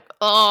 I was like,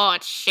 oh,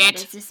 shit. What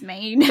does this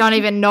mean? Don't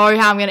even know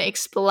how I'm going to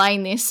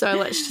explain this. So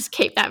let's just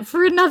keep that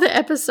for another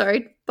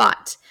episode.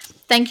 But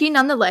thank you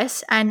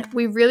nonetheless. And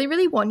we really,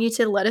 really want you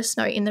to let us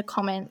know in the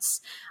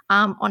comments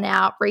on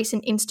our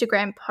recent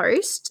Instagram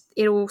post.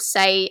 It'll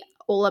say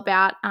all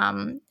about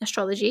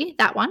astrology,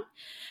 that one.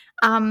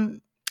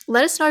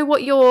 Let us know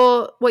what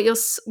your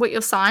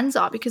signs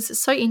are, because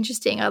it's so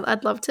interesting.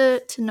 I'd love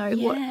to know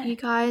what you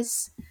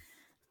guys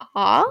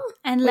are,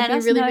 and let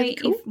us know really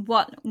cool.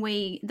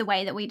 If the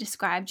way that we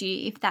described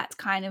you, if that's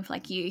kind of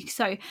like you.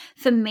 So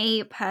for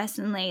me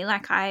personally,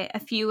 like a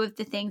few of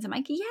the things I'm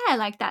like, yeah,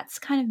 like that's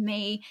kind of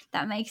me,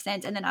 that makes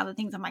sense, and then other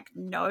things I'm like,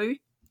 no.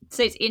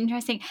 So it's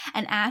interesting.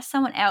 And ask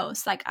someone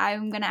else, like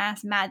I'm going to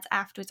ask Mads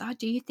afterwards,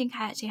 do you think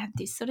I actually have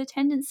this sort of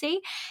tendency?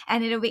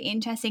 And it'll be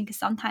interesting because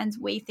sometimes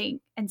we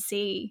think and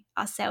see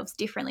ourselves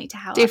differently to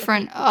how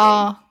different.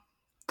 Other people do.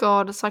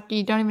 God, it's like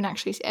you don't even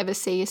actually ever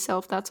see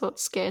yourself. That's what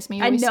scares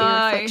me. I know. See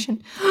a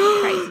reflection.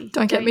 Crazy.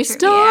 Don't get me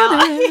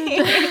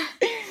started.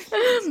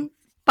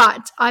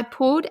 But I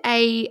pulled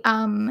a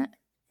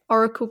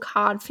oracle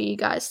card for you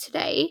guys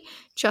today,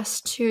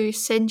 just to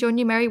send you on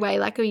your merry way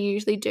like we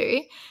usually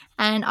do.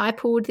 And I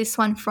pulled this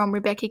one from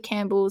Rebecca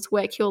Campbell's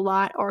Work Your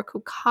Light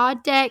Oracle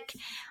card deck.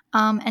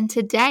 And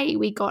today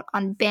we got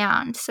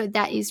Unbound. So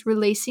that is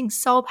releasing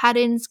soul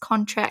patterns,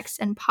 contracts,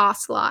 and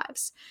past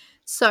lives.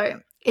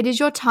 So it is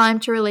your time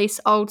to release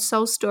old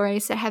soul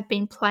stories that have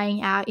been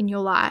playing out in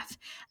your life.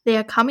 They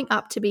are coming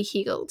up to be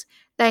healed.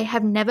 It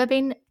has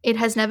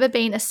never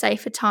been a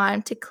safer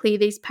time to clear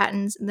these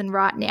patterns than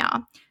right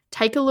now.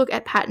 Take a look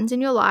at patterns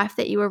in your life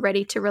that you are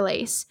ready to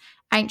release.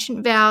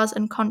 Ancient vows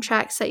and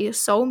contracts that your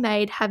soul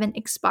made have an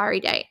expiry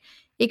date.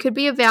 It could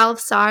be a vow of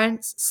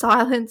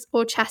silence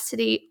or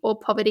chastity or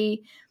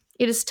poverty.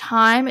 It is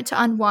time to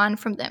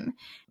unwind from them.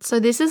 So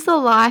this is the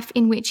life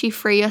in which you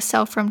free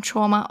yourself from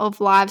trauma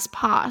of lives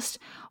past.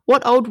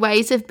 What old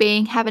ways of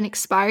being have an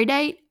expiry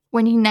date?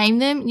 When you name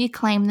them, you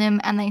claim them,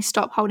 and they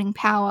stop holding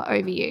power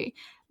over you.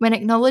 When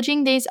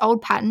acknowledging these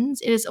old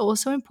patterns, it is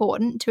also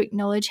important to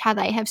acknowledge how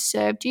they have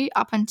served you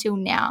up until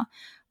now.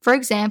 For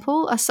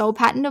example, a soul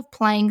pattern of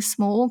playing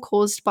small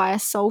caused by a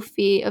soul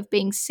fear of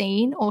being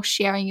seen or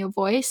sharing your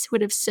voice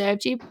would have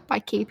served you by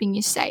keeping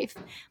you safe.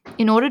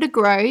 In order to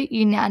grow,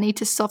 you now need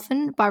to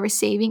soften by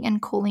receiving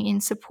and calling in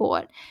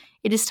support.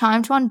 It is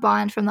time to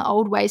unbind from the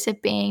old ways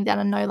of being that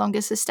are no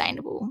longer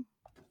sustainable.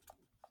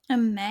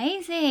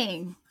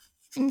 Amazing.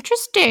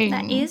 Interesting.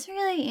 That is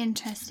really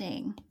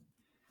interesting.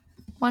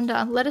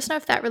 Wonder, let us know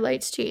if that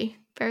relates to you.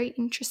 Very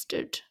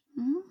interested.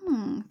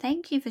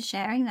 Thank you for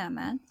sharing that,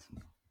 Mads.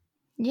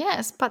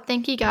 Yes, but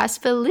thank you guys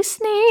for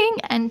listening,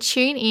 and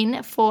tune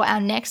in for our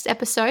next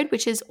episode,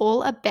 which is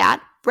all about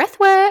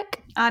breathwork.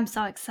 I'm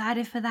so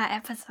excited for that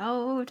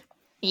episode.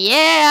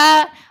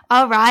 Yeah.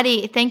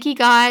 Alrighty. Thank you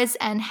guys,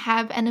 and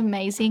have an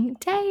amazing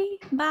day.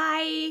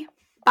 Bye.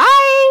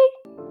 Bye.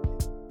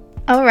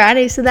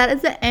 Alrighty, so that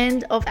is the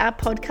end of our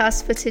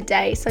podcast for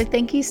today. So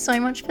thank you so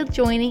much for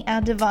joining our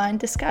divine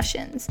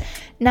discussions.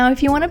 Now,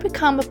 if you want to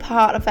become a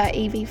part of our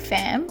EV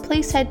fam,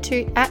 please head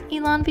to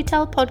 @Elan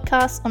Vital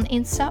Podcast on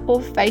Insta or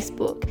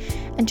Facebook.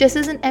 And just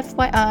as an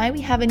FYI,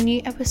 we have a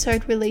new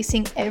episode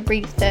releasing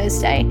every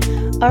Thursday.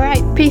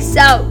 Alright, peace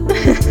out.